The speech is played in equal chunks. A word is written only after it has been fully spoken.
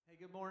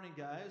Good morning,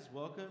 guys.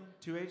 Welcome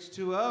to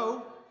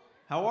H2O.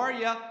 How are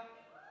ya?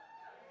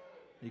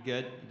 You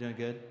good? You doing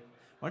good?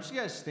 Why don't you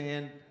guys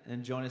stand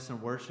and join us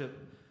in worship?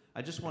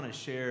 I just want to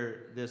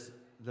share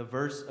the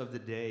verse of the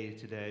day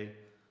today.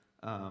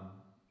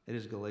 It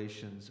is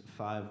Galatians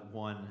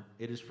 5:1.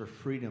 It is for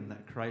freedom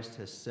that Christ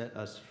has set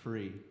us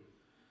free.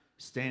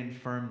 Stand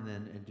firm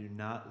then, and do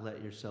not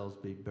let yourselves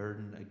be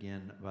burdened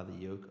again by the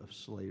yoke of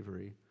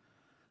slavery.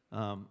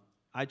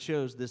 I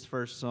chose this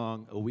first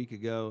song a week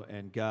ago,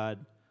 and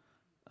God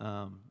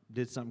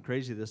did something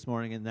crazy this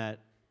morning in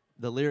that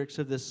the lyrics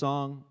of this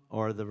song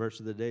are the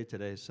verse of the day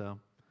today, so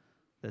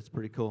that's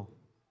pretty cool.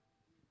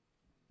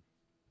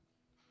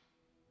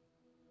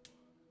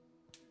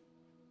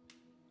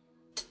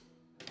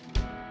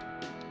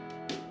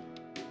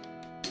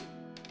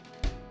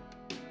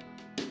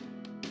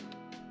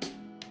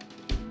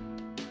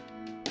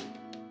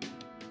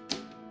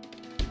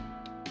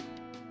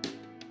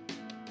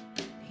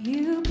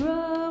 You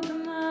broke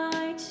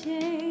my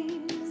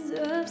chains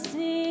of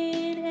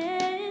sin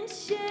and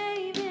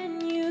shame,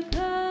 and you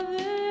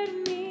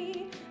covered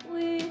me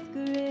with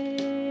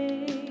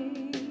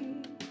grace.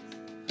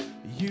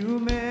 You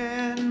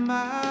mend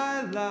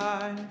my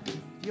life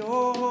with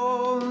your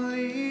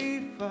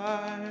holy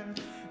fire.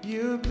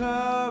 You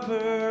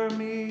cover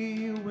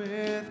me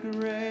with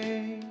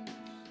grace.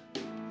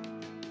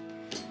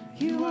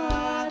 You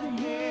are the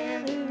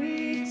hand that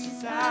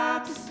reaches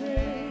out to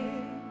save.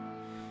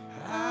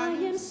 I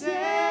am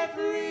set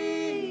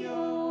free,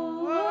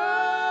 oh,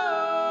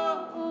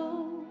 oh,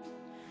 oh.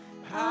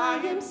 I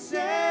am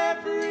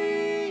set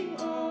free,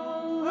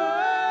 oh,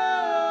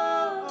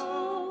 oh,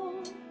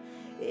 oh.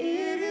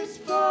 It is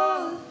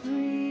for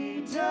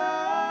freedom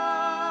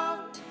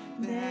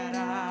that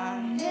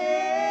I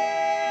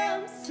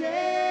am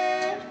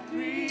set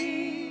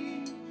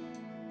free.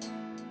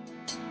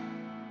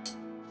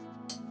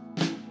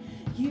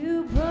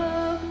 You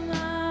broke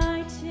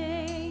my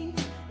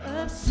chains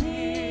of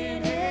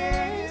sin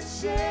and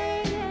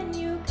shame, and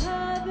you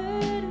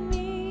covered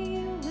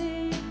me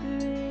with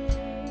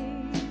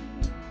grace.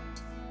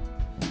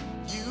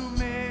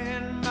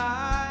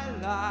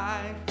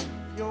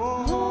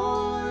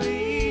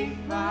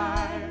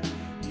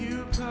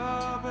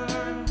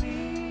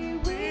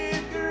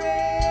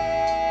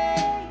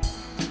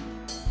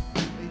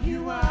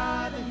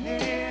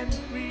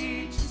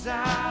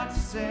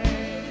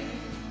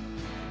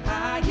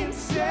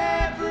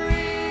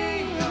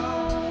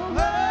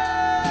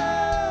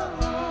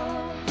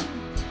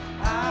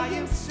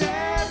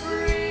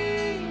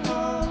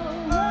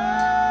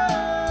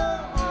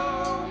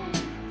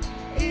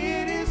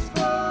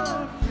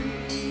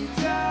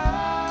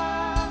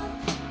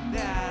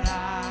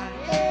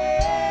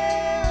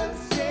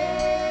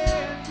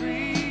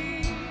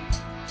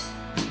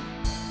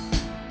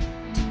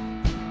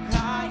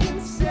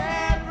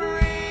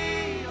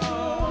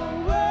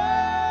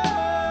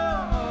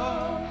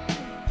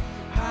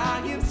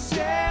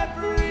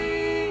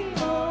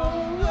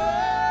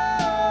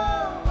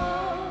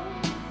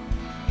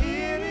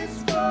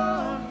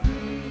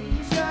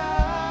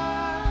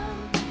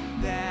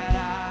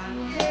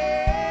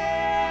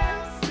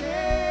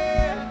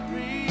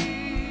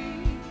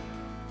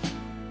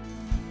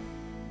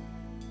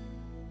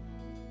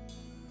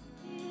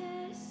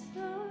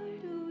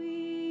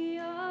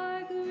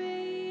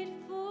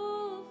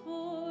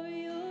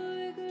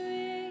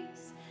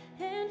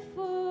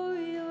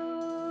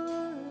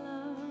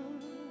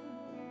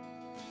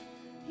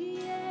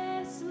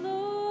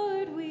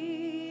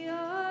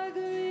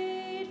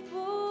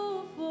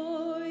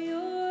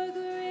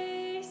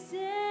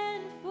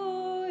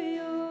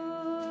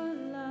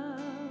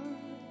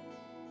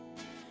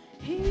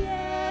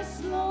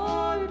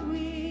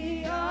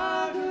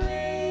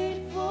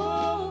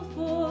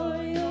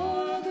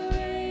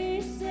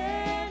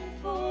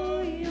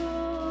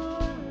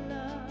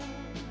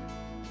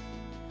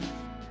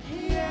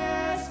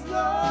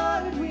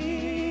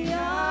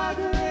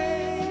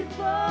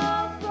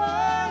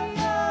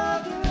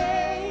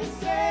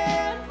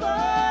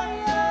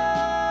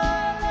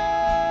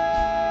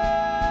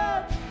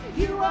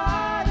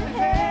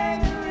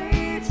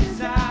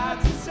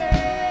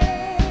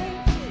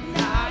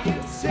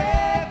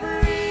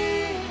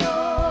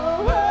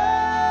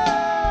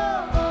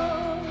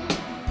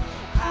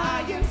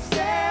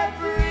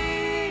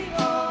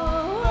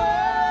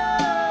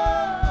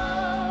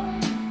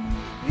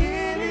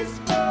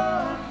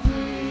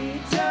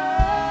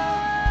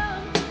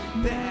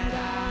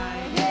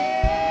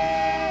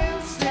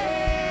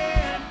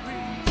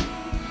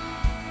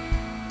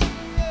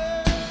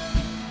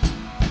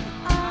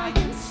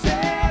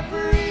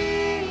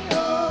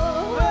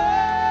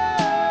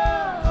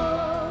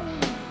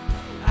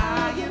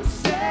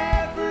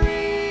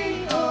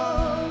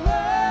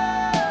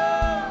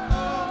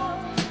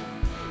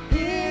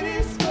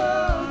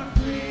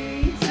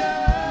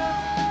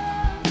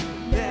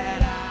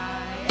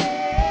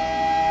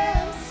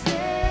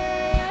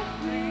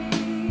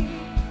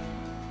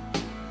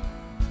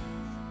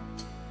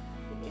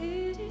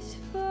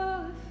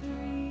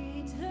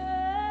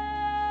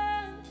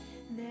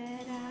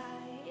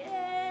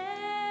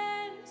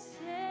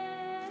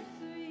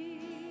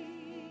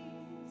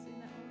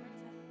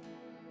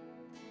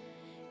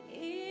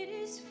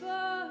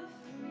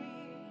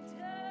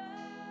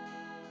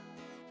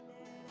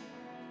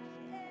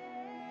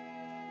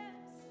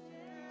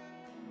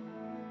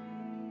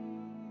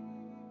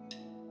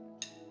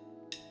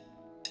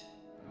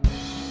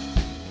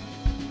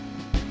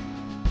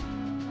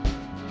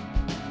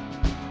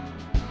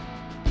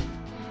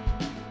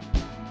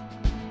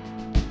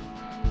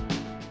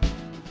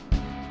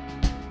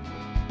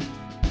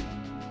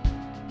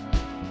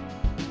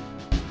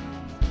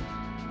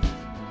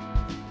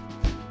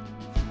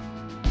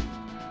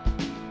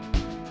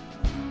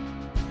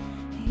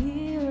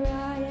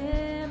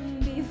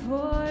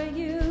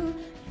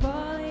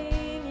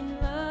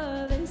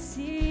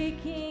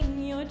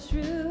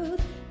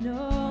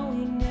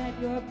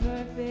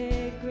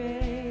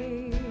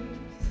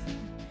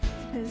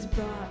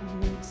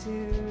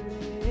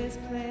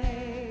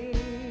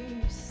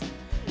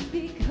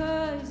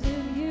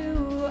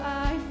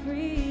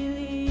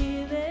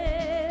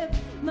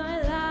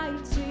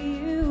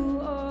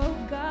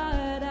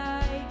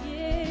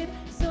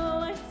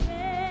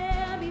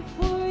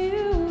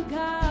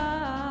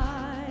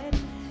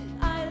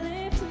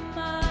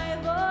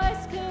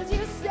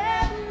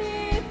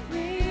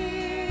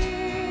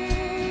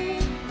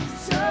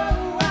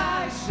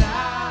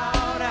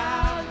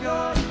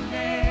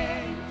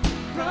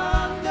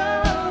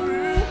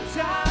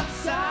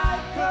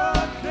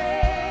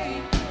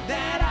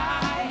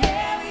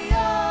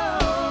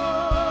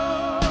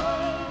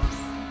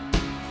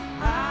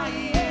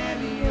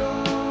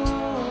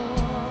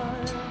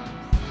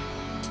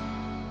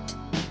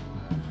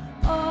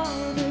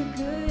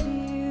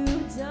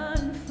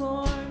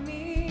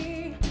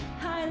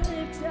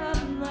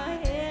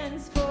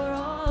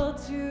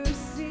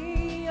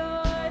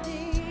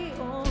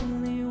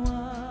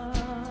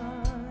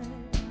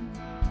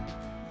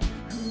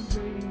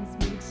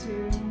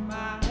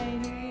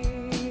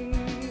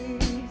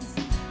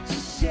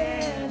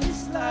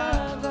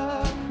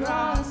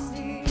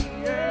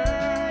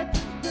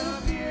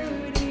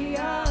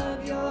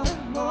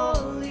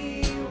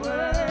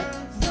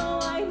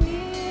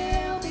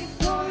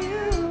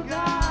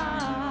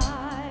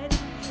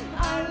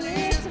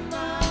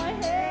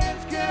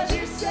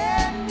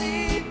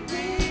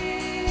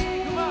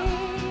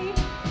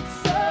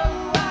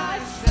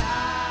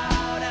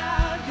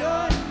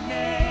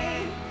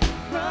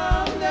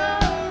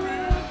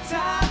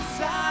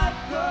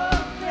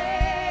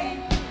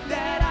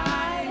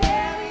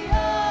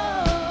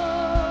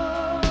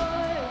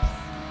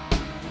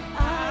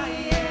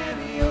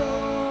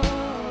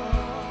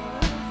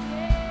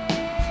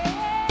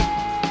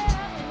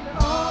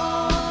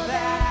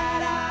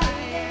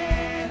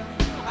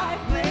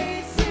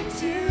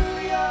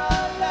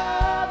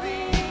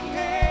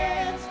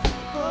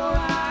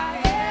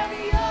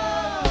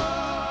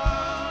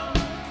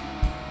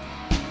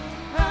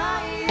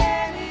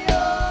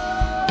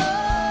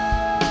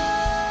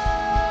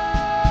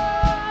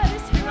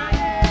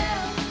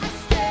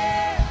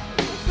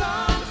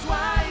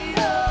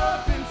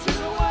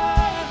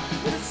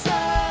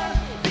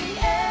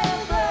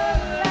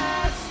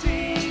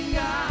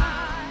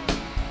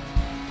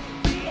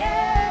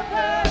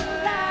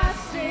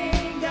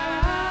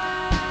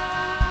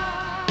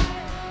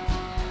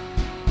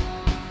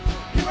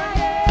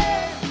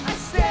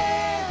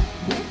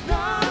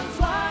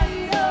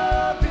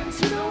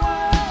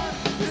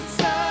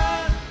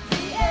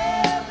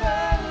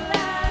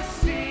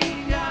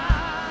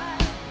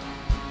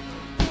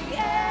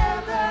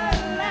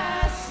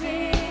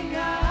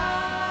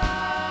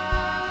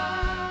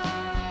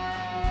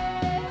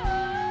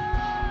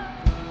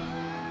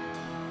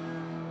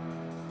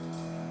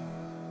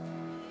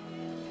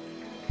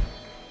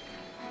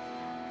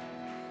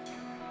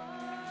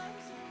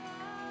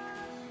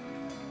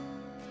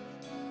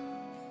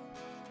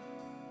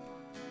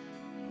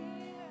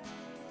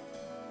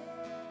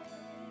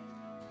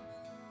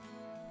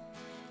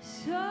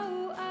 So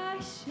I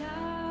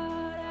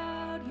shout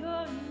out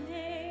your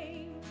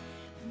name.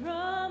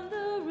 From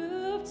the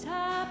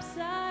rooftops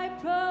I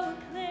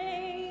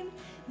proclaim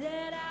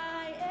that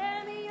I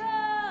am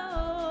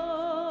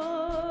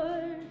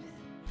yours.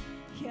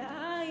 Yeah,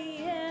 I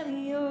am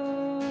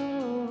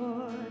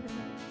yours.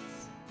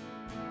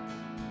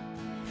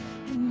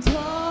 And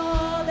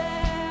all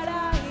that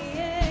I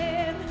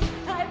am,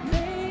 I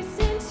place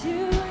into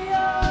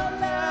your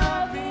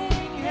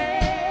loving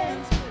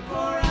hands,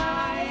 for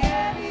I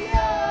am yours.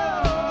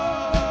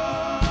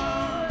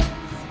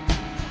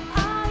 I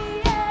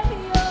am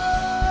yours.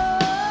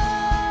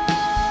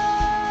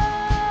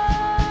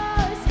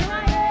 Here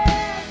I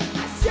am.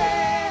 I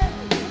stand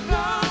with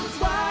arms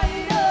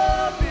wide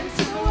open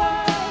to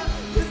what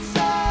the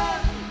Son,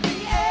 the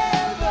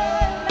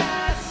everlasting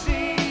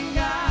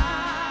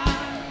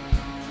God,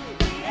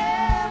 the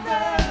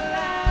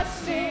everlasting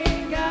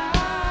God.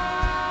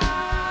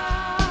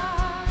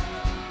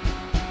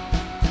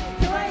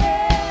 Here I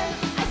am.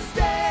 I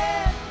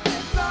stand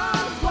with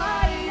arms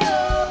wide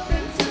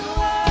open to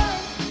what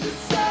the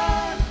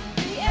Son,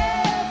 the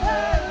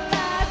everlasting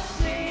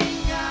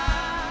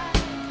God,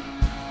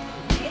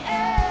 the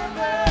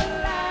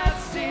everlasting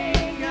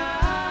God.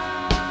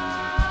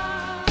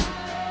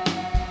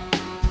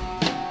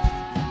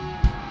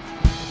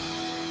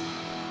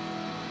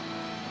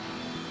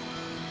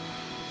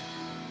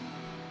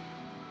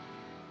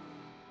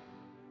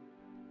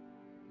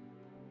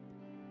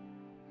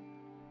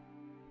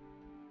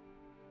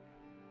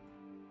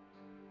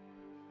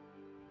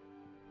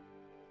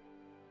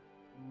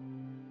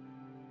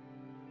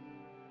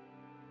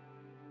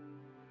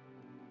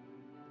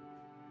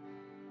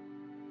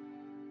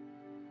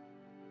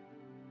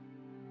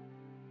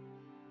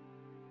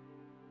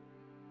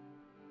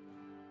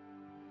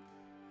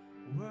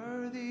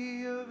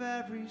 Worthy of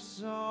every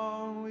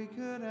song we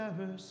could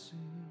ever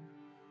sing,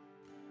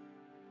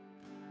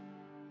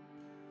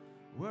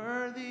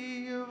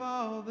 worthy of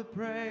all the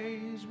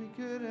praise we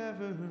could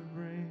ever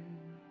bring,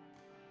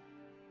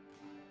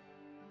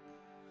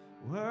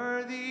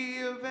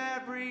 worthy of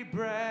every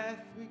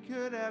breath we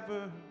could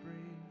ever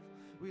breathe.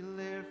 We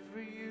live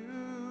for you.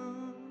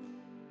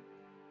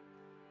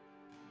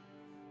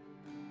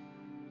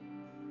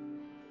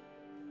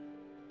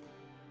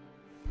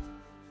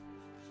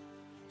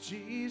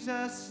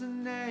 Jesus, the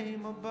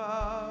name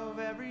above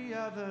every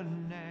other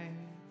name.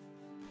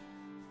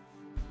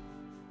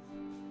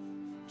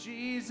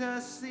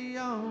 Jesus, the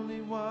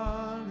only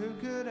one who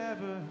could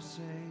ever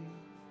save.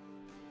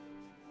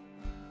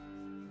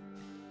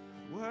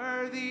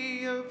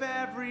 Worthy of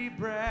every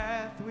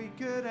breath we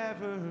could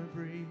ever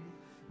breathe.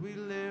 We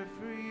live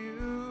for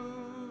you.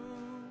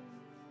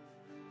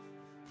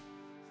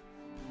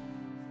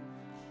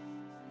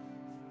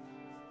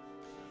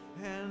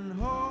 And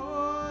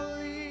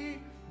holy,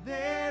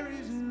 there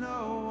is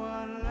no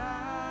one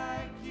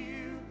like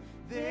you.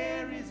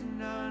 There is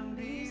none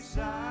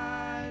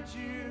beside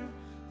you.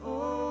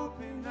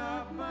 Open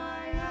up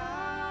my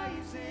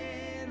eyes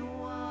in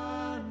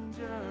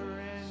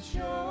wonder and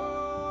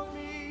show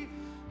me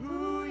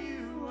who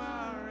you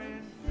are,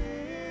 and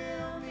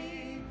fill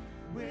me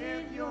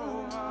with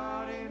your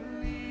heart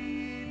and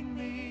lead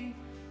me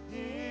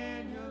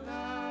in your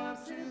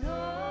love to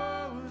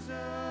those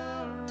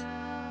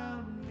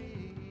around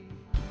me.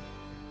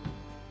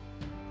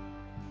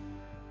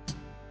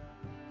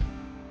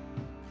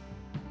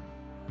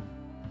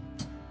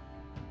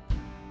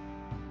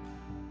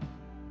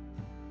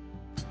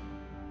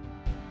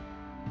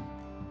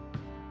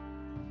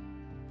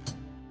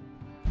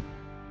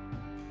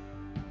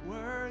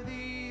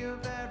 Worthy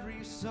of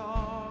every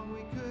song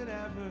we could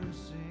ever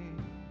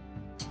sing,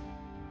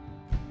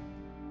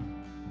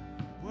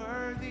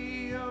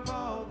 worthy of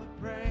all the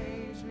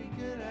praise we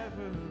could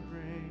ever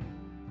bring,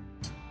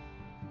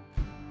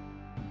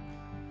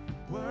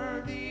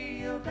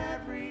 worthy of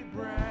every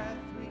breath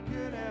we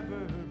could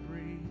ever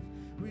breathe.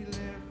 We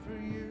live for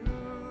you.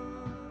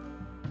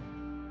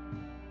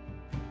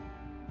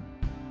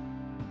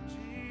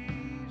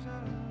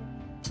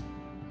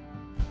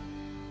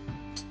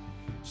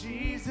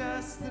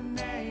 Jesus, the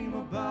name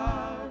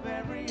above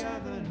every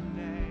other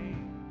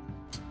name.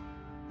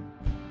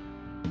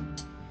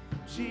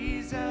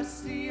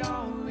 Jesus, the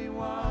only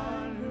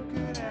one who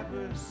could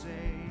ever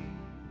save.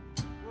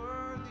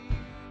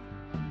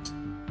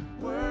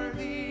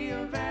 Worthy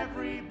of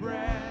every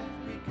breath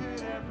we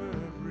could ever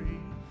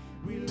breathe.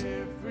 We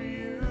live for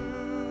you.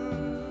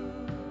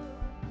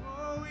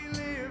 Oh, we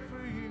live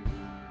for you.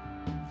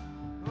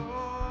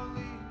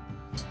 Holy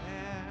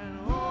and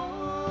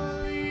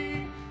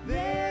holy,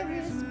 there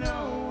is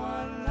no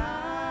one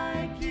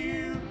like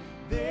you.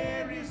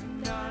 There is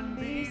none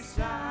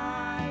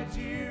beside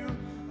you.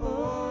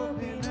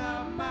 Open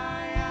up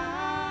my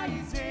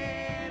eyes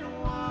in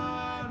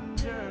wonder.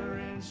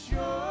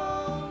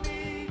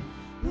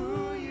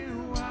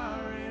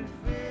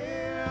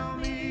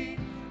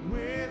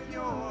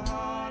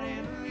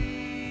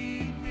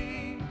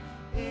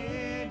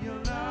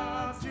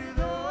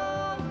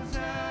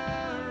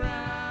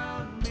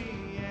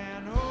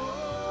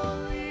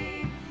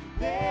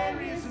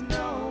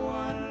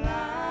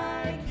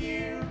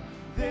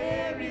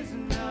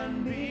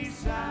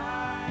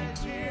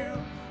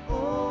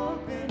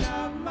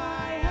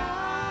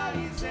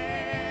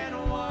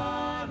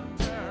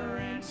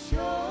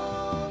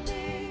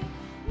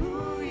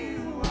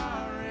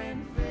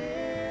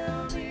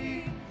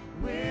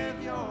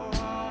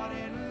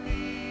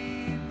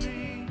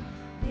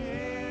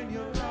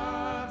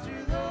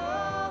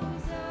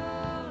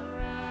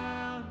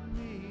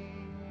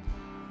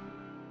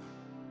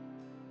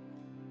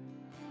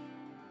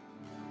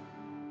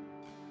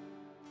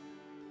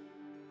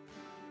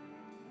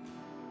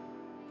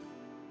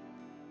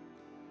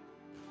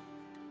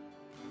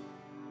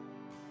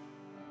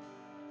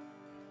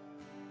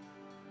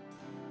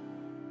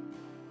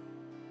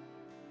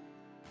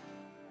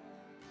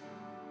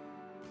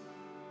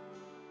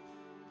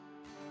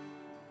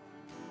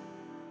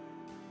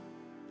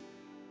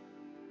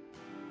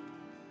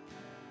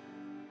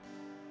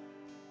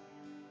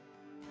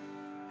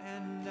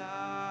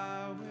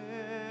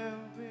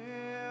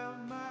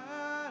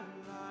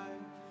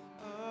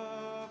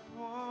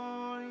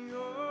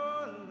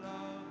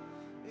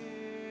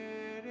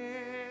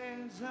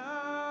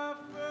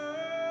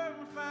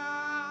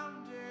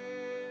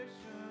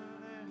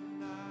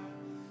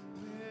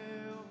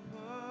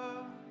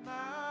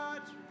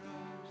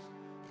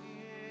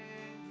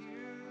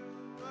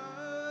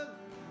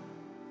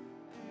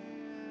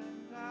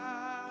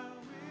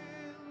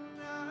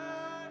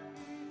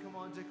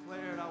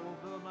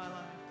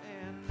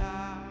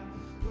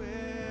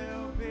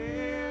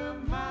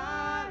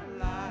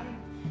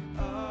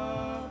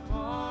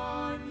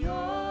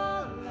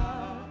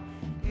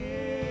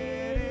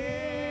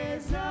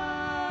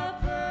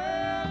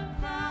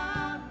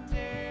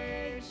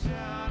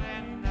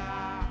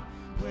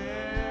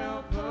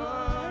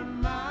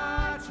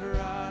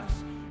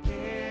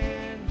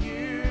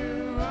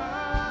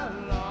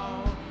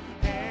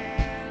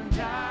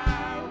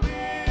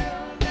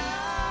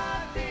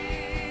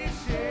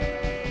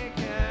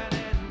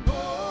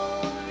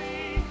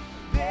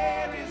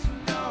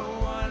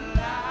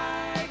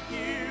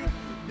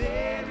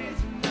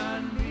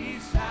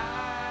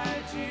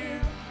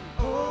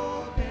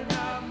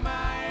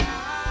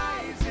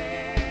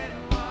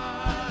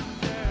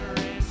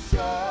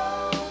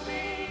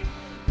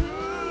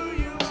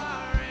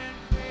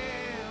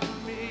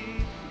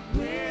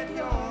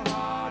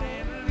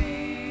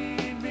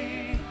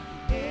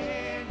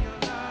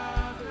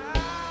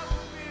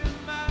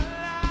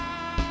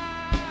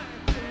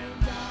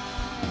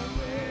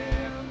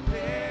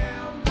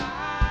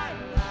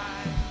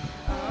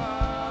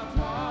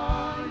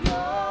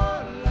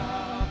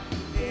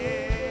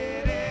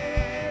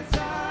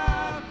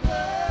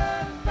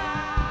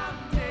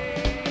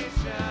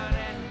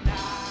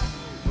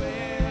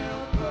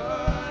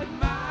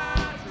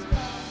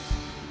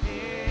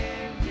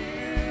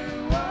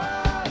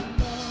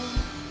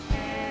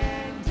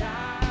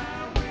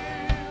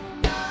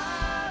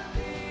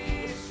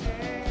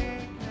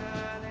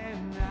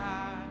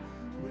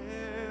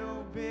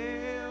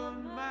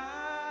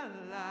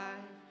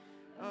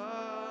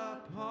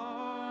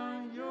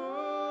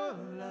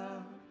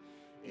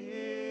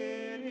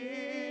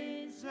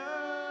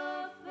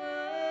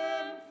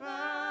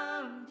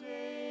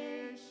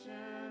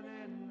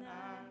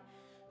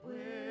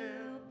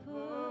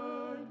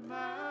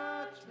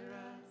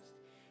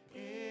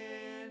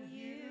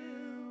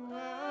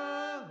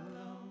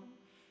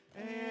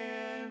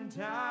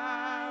 and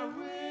I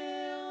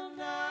will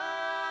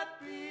not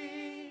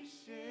be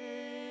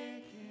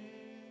shaken.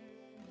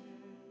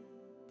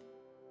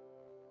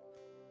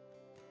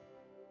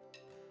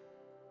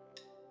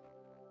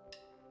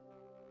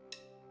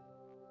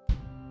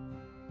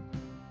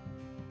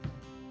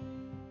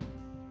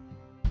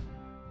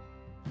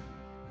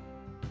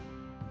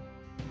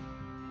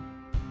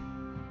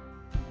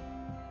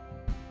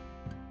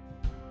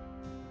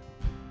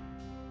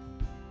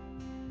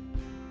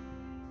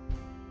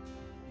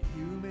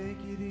 You make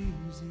it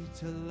easy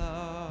to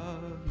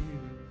love you.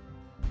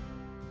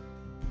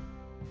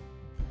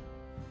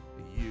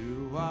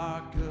 You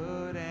are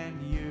good and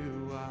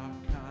you are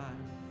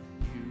kind.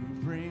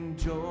 You bring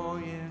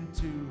joy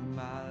into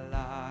my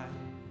life.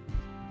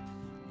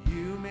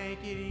 You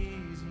make it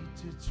easy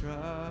to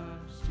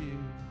trust you.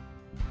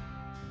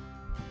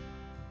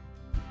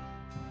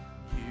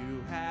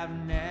 You have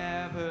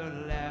never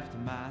left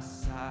my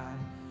side.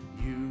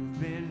 You've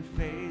been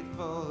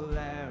faithful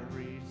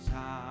every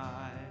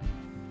time.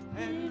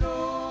 And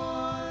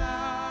all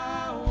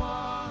I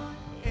want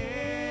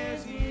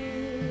is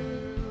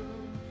you,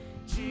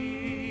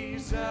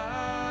 Jesus.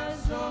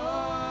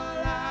 All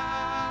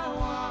I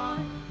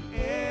want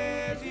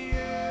is you.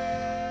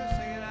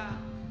 Sing it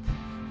out.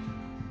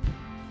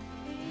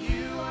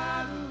 You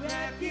are the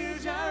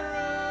refuge I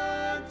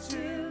run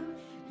to.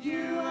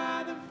 You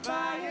are the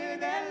fire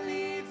that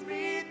leads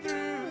me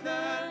through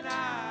the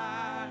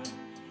night.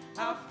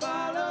 I'll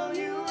follow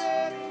you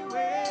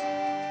anywhere.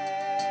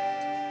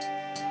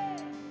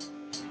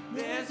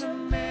 There's a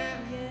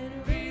million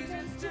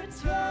reasons to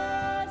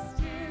trust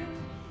you,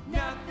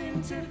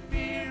 nothing to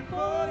fear,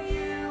 for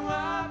you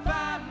are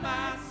by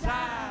my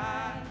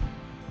side.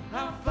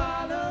 I'll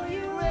follow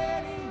you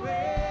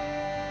anywhere.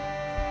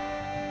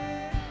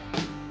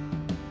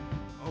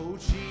 Oh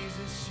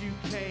Jesus, you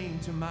came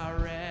to my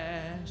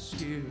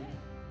rescue,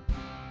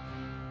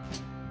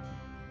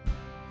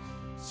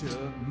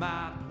 took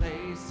my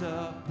place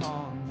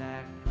upon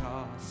that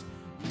cross.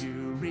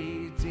 You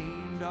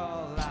redeemed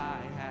all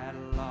I had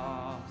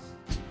lost.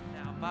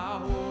 Now my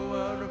whole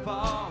world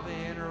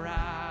revolving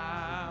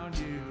around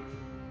you.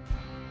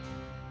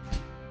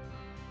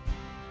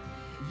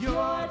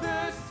 You're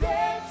the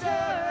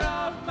center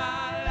of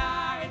my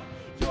life.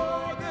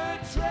 You're the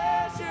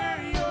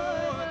treasure.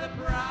 You're the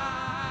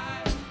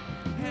prize.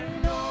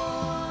 And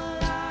all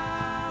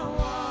I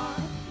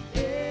want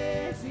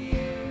is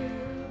you,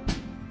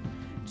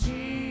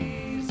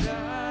 Jesus.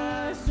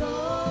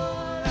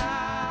 All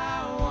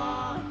I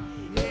want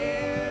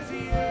is you.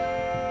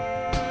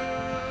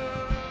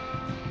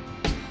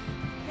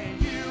 And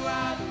you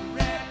are the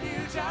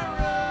refuge I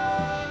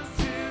run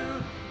to.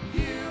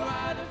 You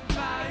are the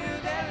fire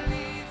that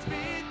leads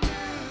me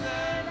through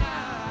the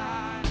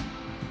night.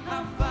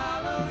 I'll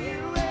follow you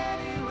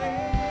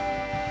anywhere.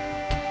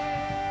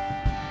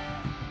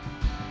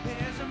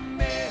 There's a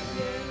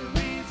million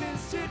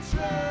reasons to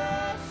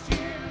trust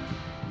you,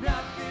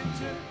 nothing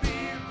to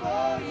fear,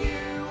 for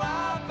you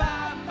are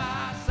by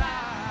my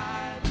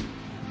side.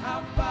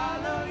 I'll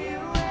follow you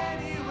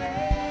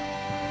anywhere.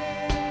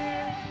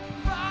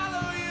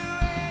 Follow you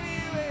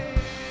anywhere.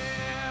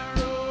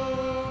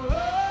 Oh,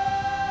 oh,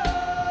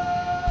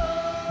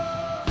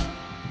 oh.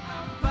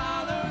 I'll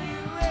follow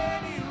you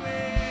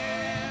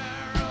anywhere.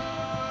 Oh,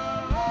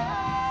 oh,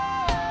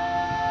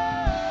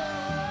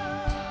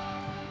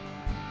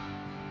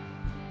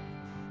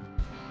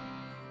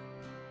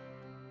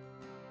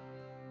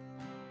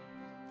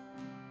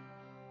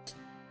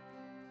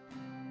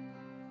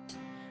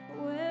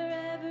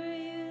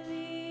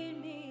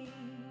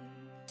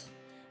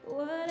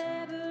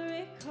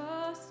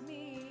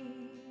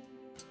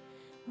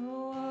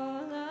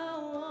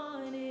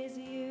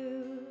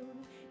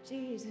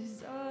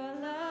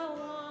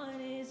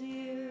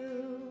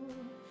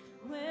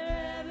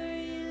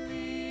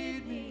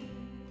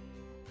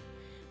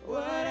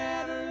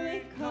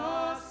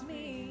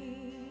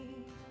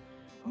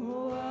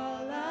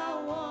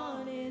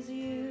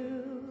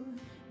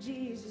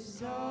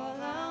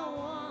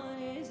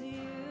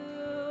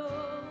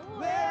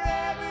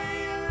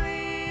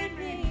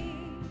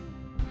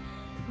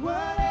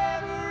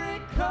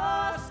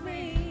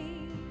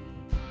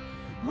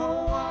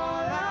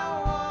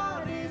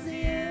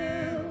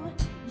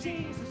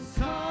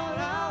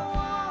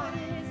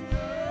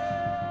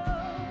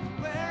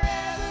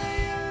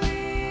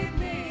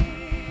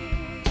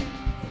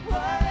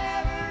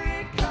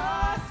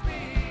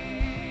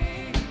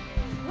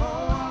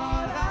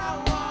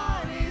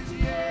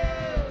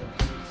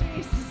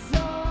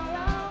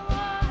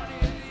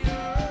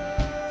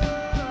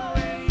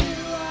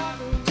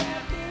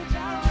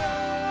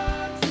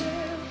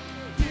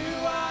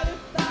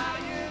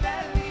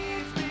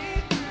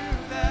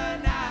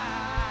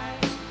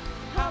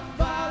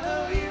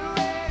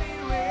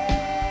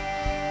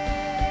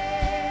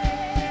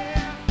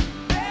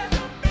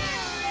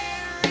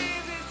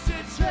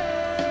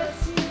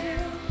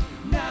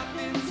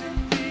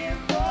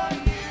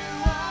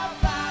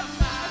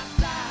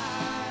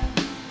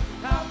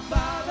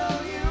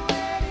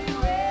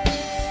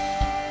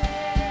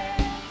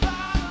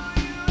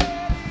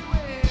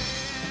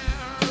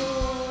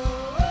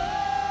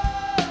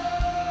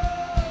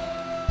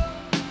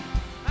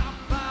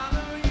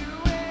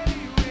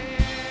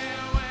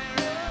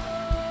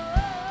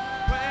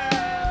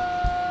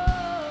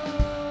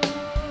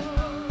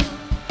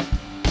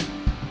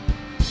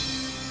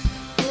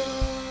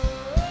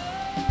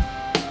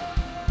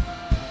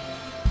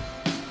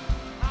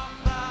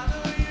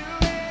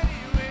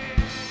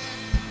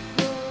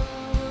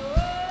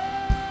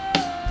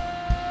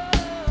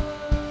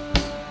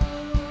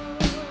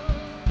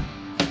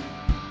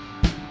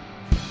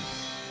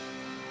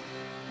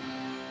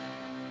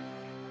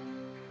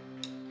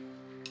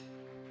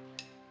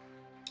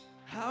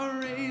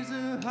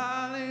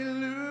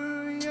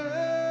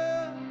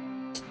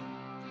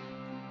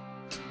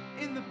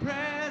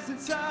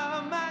 presence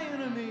of my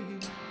enemy.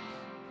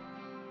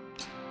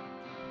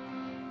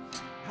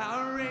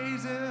 I'll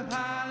raise a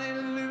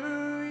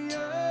hallelujah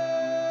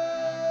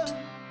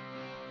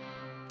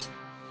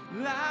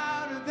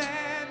louder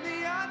than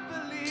the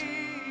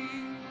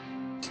unbelief.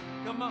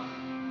 Come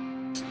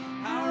on.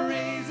 I'll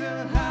raise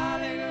a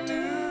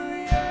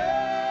hallelujah.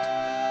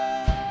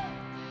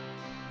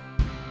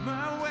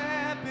 My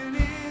weapon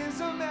is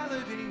a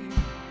melody.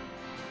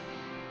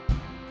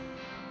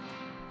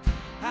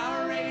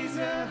 I'll raise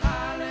a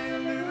hallelujah.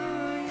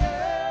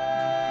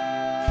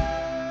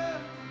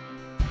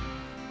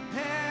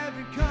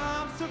 Heaven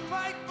comes to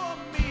fight for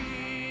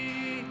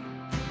me.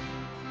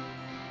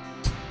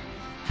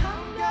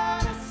 I'm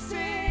gonna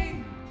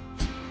sing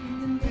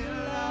in the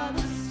middle of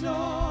the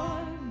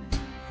storm.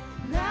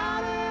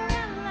 Louder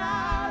and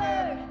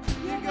louder,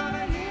 you're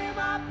gonna hear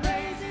my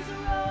praises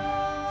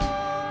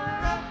roar.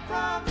 Up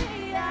from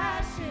the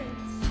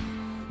ashes,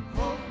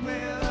 hope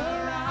will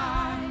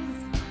arise.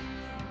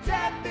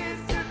 Death is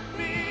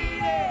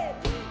defeated,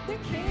 the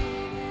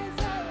King is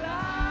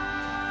alive.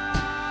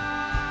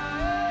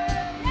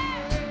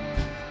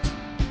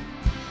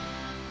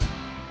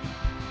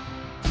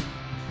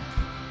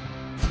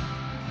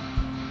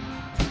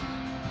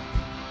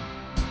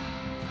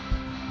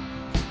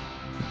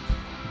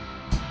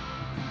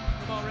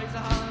 Come on, raise a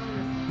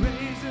hallelujah.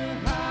 Raise a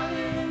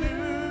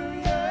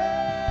hallelujah.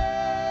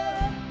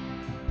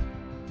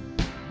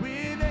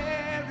 With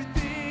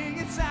everything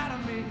inside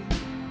of me,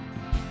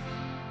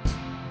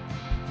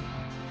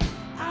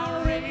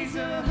 I'll raise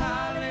a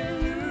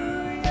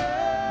hallelujah.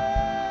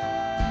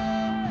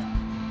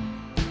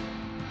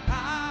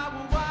 I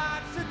will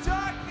watch the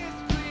darkness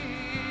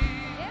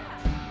flee.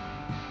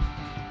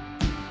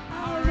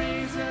 I'll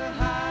raise a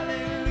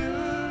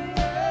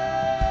hallelujah.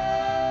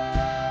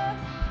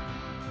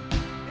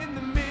 In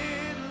the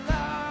middle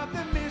of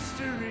the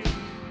mystery,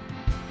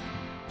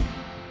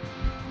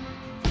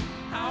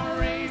 I'll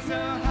raise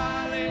a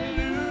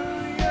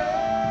hallelujah.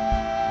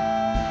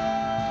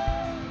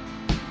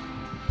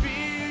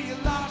 Fear you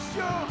lost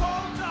your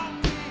hold on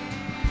me.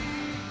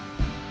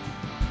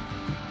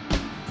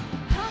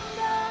 I'm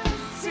gonna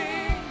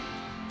sing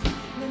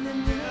in the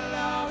middle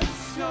of a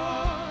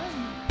storm.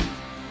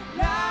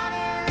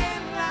 Louder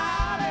and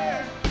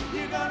louder,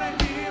 you're gonna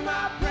hear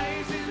my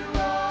praises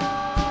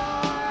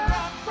roar.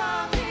 Up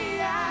from the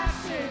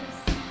ashes,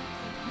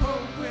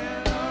 hope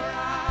will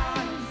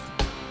arise.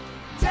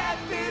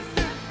 Death is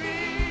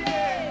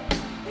defeated,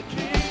 the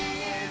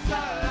King is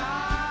alive.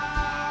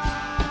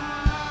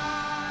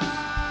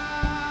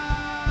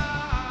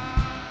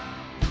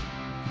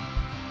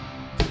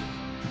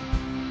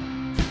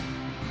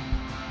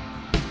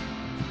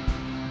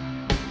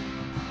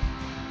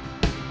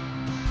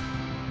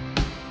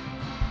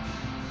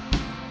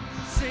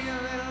 Sing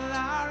a little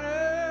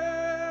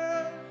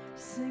louder.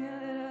 Sing a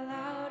little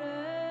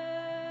louder.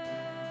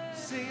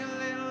 Sing a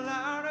little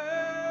louder.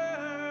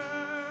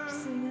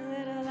 Sing a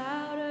little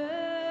louder.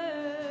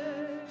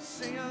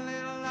 Sing a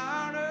little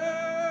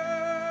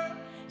louder.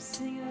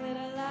 Sing a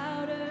little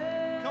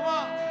louder. Come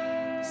on.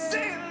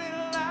 Sing a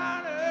little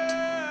louder.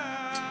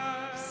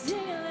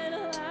 Sing a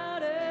little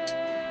louder.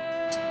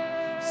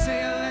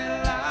 Sing a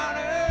little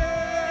louder.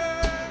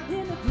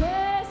 In the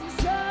presence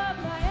of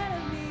my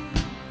enemies,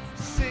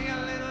 Sing a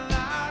little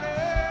louder.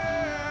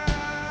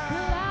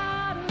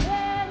 louder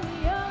than the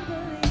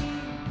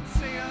unbelief.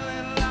 Sing a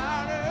little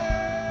louder.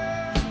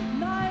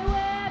 My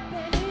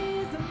weapon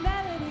is a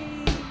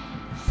melody,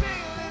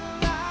 Sing a little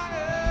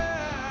louder.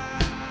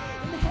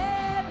 and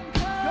heaven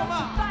comes Come to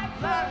on.